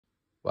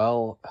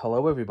Well,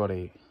 hello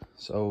everybody.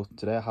 So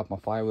today I have my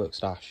fireworks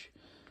stash.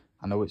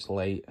 I know it's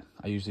late.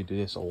 I usually do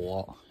this a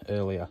lot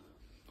earlier,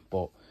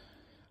 but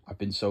I've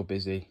been so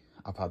busy.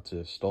 I've had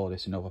to store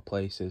this in other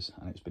places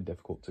and it's been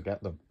difficult to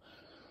get them.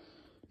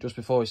 Just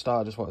before we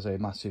start, I just want to say a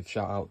massive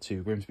shout out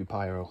to Grimsby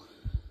Pyro.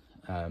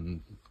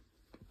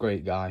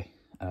 Great guy.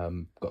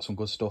 Got some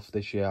good stuff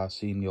this year. I've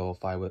seen your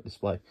firework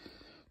display.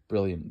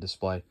 Brilliant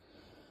display.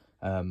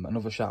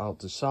 Another shout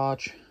out to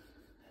Sarge,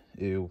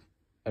 who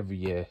every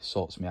year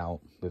sorts me out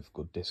with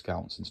good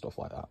discounts and stuff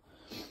like that.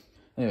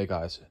 Anyway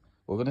guys,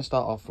 we're going to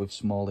start off with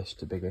smallest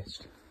to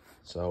biggest.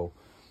 So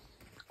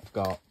I've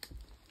got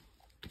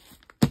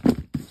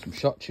some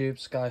shot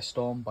tubes, Sky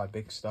Storm by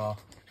Big Star.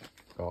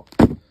 I've got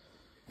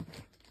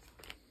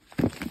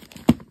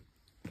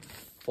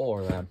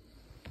 4 of them,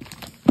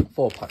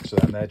 4 packs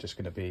of them. They're just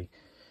going to be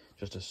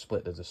just to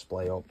split the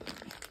display up.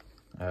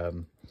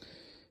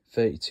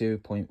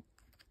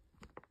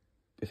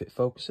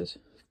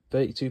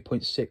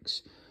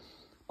 32.6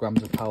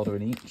 grams of powder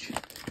in each.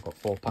 I've got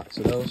 4 packs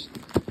of those.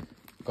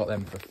 Got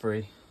them for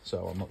free,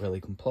 so I'm not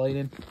really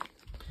complaining.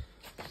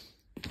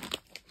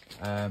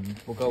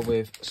 We'll go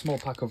with a small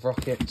pack of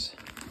rockets,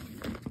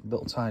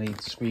 little tiny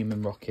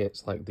screaming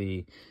rockets like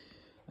the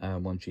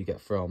ones you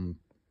get from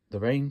the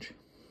range.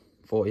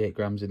 48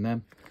 grams in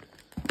them.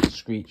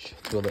 Screech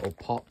to a little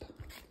pop.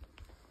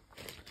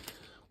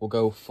 We'll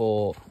go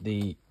for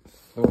the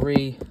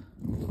three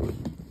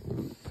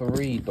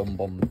Dum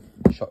Bum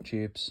shot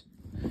tubes.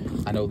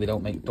 I know they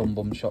don't make Dum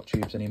Bum shot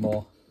tubes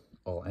anymore,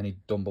 or any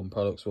Dum Bum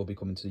products will be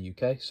coming to the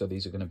UK, so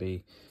these are going to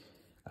be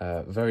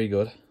very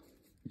good.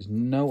 There's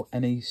no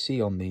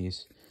NEC on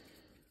these,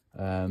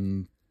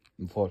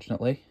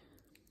 unfortunately,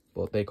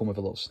 but they come with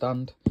a little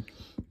stand.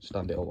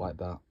 Stand it up like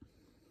that.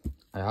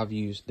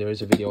 There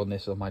is a video on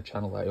this on my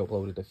channel that I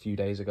uploaded a few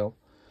days ago,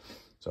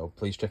 so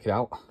please check it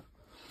out.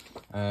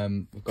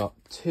 We've got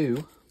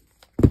 2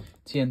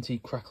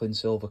 TNT crackling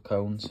silver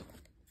cones.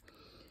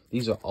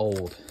 These are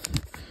old.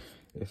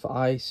 If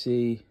I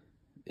see,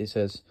 it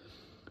says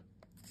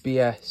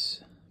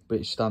BS,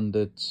 British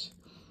Standards,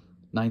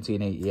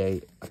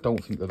 1988. I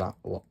don't think they're that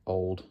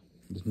old.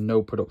 There's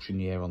no production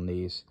year on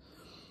these.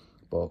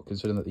 But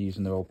considering that they're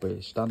using their old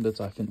British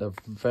Standards, I think they're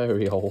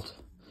very old.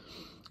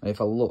 And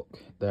if I look,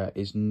 there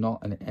is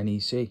not an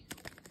NEC.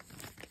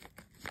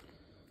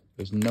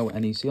 There's no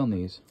NEC on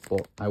these,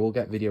 but I will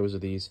get videos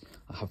of these.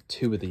 I have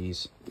 2 of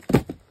these.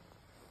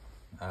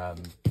 I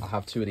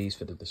have 2 of these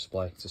for the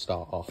display to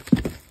start off.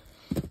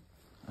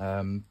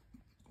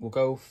 We'll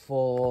go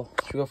for,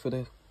 should we go for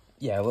the,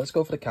 yeah, let's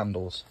go for the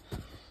candles.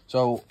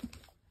 So,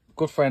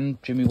 good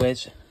friend Jimmy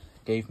Wiz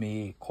gave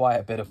me quite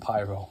a bit of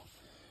pyro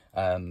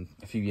a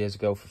few years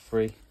ago for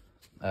free.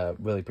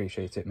 Really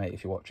appreciate it, mate,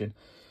 if you're watching.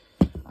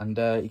 And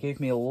he gave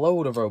me a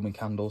load of Roman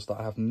candles that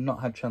I have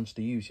not had a chance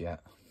to use yet.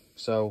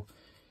 So,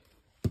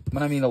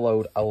 when I mean a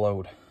load.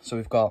 So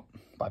we've got,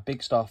 by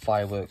Big Star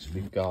Fireworks,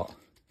 we've got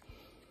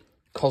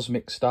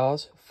Cosmic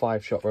Stars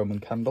 5-shot Roman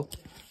candle.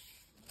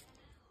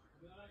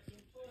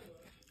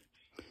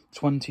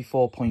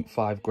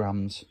 24.5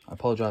 grams. I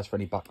apologise for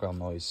any background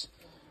noise.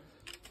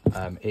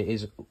 It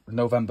is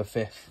November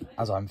 5th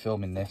as I'm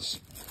filming this.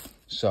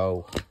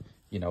 So,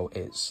 you know,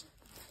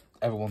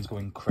 everyone's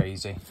going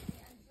crazy.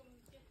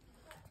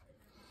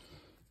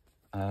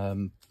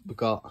 We've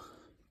got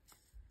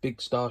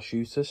Big Star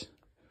Shooters.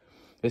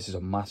 This is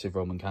a massive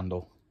Roman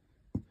candle.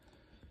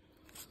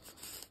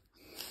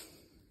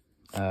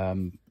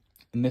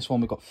 In this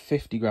one we've got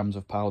 50 grams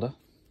of powder.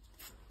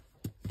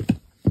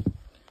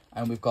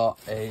 And we've got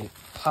a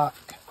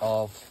pack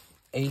of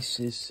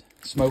Aces,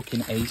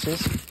 Smoking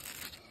Aces.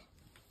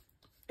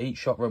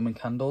 8-shot Roman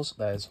candles.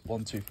 There's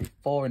 1, 2, 3,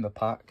 4 in the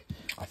pack.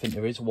 I think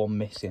there is one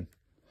missing,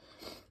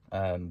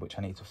 which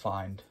I need to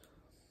find.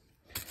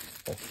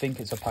 I think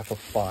it's a pack of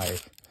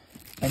 5.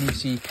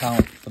 NEC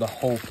count for the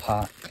whole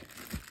pack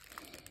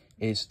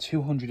is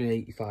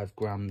 285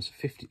 grams,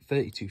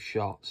 32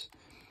 shots,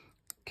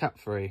 cap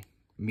free,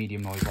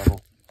 medium noise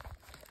level.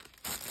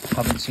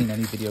 Haven't seen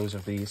any videos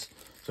of these,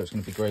 so it's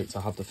going to be great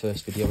to have the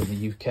first video in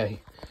the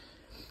UK.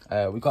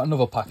 We've got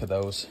another pack of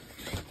those.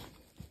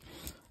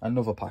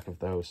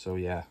 So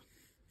yeah.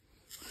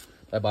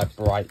 They're by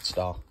Bright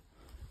Star.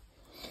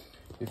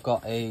 We've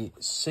got a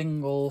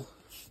single,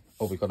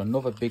 we've got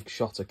another Big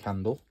Shotter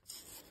candle.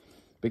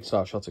 Big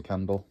Star Shotter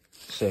candle,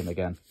 same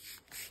again.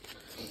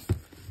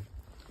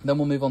 Then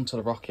we'll move on to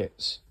the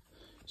rockets.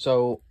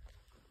 So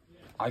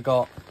I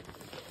can't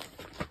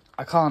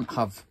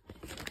have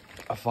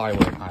a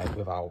firework night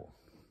without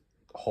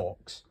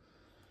Hawks.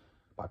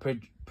 By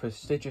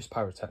Prestigious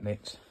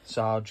Pyrotechnics,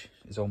 Sarge,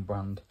 his own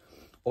brand,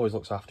 always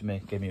looks after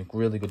me, gave me a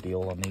really good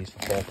deal on these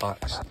for 4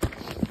 packs.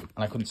 And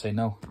I couldn't say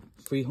no.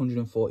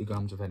 340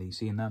 grams of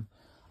NEC in them.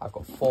 I've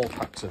got 4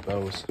 packs of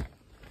those.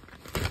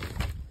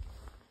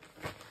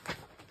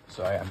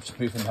 Sorry, I'm just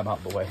moving them out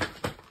of the way.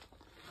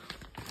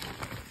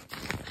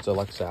 So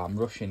like I say, I'm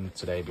rushing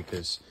today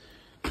because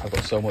I've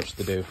got so much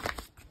to do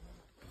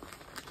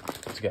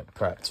to get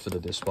prepped for the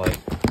display.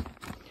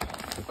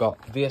 We've got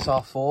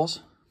VSR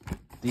 4s.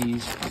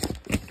 These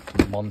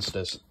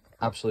monsters,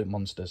 absolute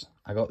monsters.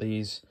 I got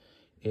these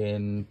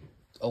in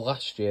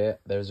last year.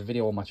 There's a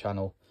video on my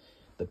channel.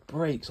 The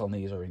brakes on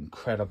these are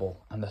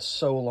incredible, and they're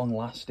so long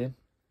lasting.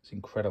 It's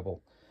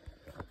incredible.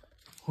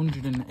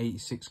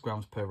 186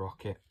 grams per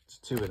rocket. It's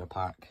 2 in a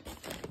pack.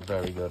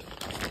 Very good.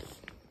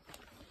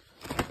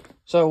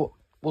 So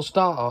we'll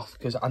start off,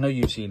 because I know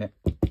you've seen it.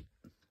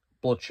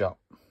 Bloodshot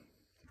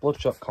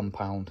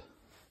compound.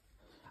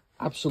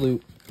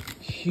 Absolute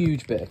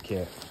huge bit of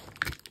kit.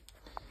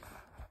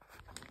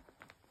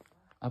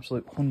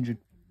 Absolute 100.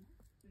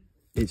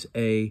 It's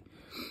an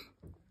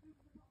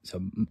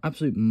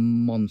absolute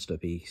monster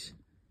piece.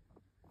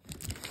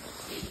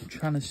 I'm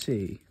trying to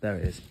see. There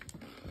it is.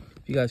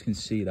 If you guys can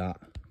see that.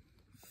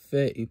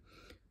 30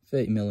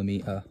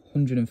 millimeter,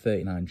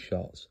 139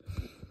 shots,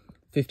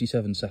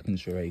 57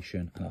 seconds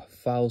duration, and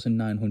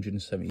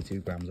 1,972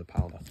 grams of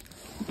powder.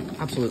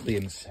 Absolutely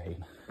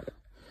insane.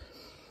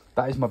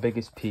 That is my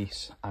biggest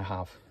piece I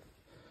have.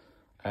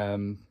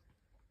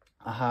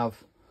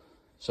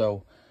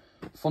 So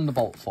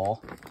Thunderbolt 4,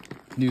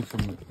 new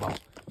from, well,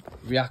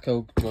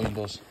 Ryako joined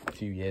us a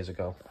few years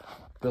ago.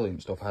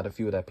 Brilliant stuff. I had a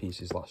few of their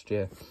pieces last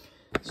year.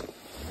 It's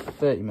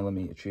 30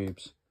 millimeter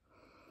tubes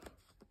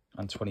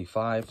and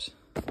 25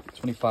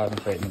 and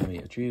 30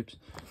 millimeter tubes.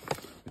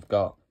 We've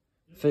got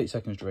 30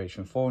 seconds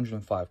duration,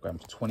 405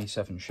 grams,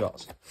 27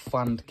 shots.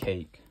 Fanned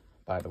cake,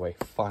 by the way.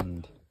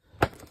 Fanned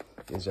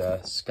is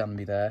scan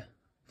me there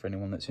for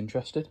anyone that's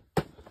interested.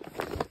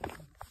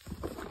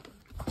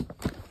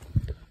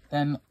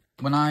 Then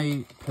when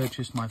I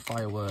purchased my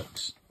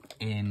fireworks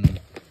in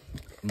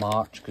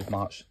March,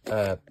 because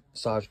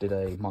Sarge did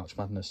a March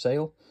Madness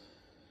sale,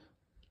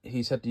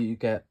 he said you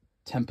get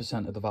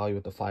 10% of the value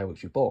of the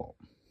fireworks you bought.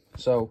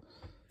 So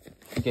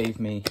he gave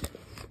me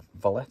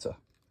Valletta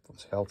from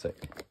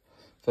Celtic.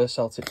 First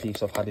Celtic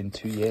piece I've had in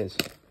 2 years.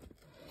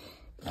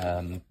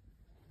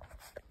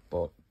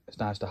 But it's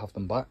nice to have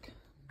them back.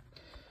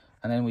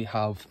 And then we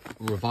have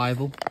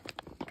Revival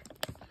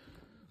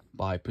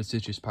by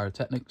Prestigious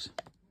Pyrotechnics.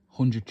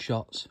 100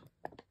 shots.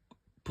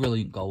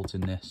 Brilliant golds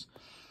in this.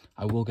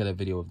 I will get a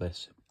video of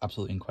this.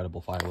 Absolutely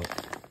incredible firework.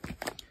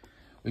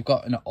 We've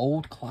got an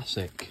old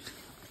classic,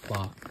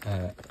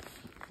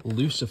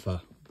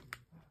 Lucifer.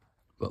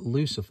 But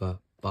Lucifer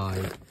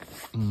by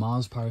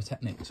Mars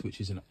Pyrotechnics, which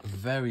is a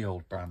very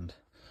old brand.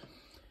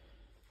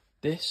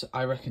 This,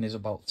 I reckon, is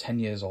about 10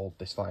 years old,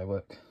 this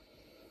firework,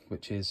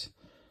 which is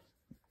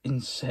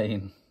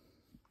insane.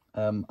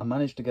 I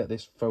managed to get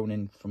this thrown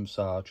in from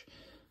Sarge,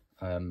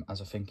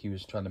 as I think he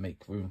was trying to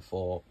make room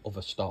for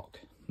other stock,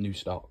 new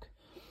stock,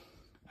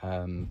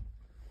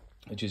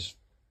 which is,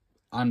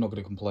 I'm not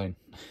going to complain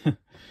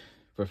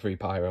for a free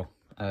pyro.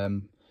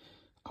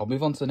 I'll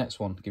move on to the next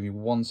one. Give me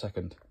 1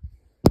 second.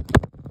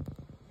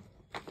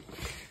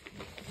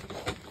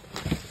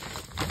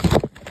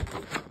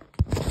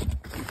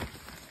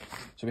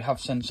 So we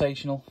have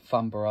Sensational,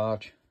 Fan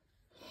Barrage,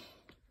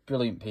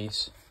 brilliant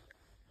piece,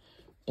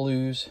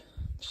 blues,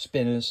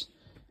 spinners,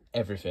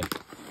 everything.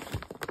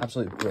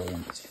 Absolutely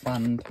brilliant. It's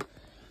fanned,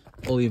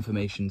 all the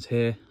information's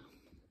here.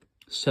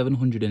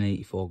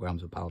 784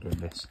 grams of powder in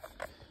this,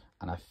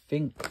 and I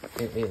think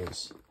it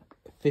is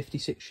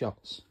 56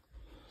 shots.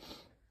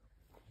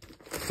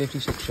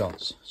 56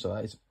 shots, so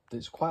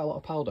it's quite a lot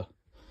of powder.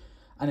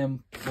 And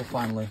then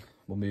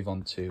we'll move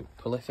on to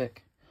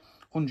Prolific,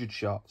 100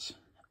 shots.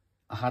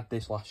 I had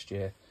this last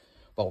year.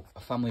 Well,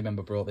 a family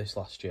member brought this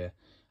last year.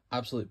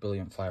 Absolute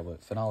brilliant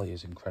firework. Finale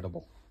is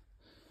incredible.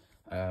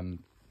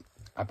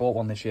 I bought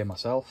one this year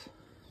myself,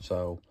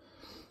 so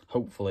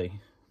hopefully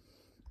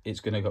it's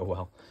going to go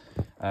well.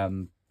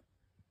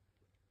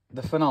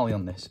 The finale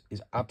on this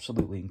is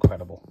absolutely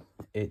incredible.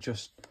 It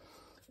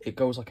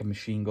goes like a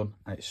machine gun,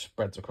 and it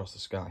spreads across the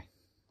sky.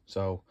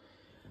 So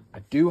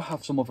I do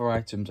have some other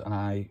items, and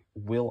I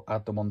will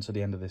add them on to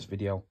the end of this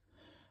video.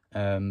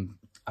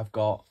 I've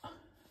got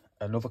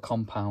another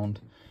compound,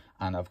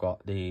 and I've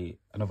got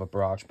another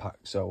barrage pack,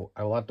 so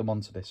I will add them on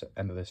to this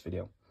end of this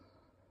video.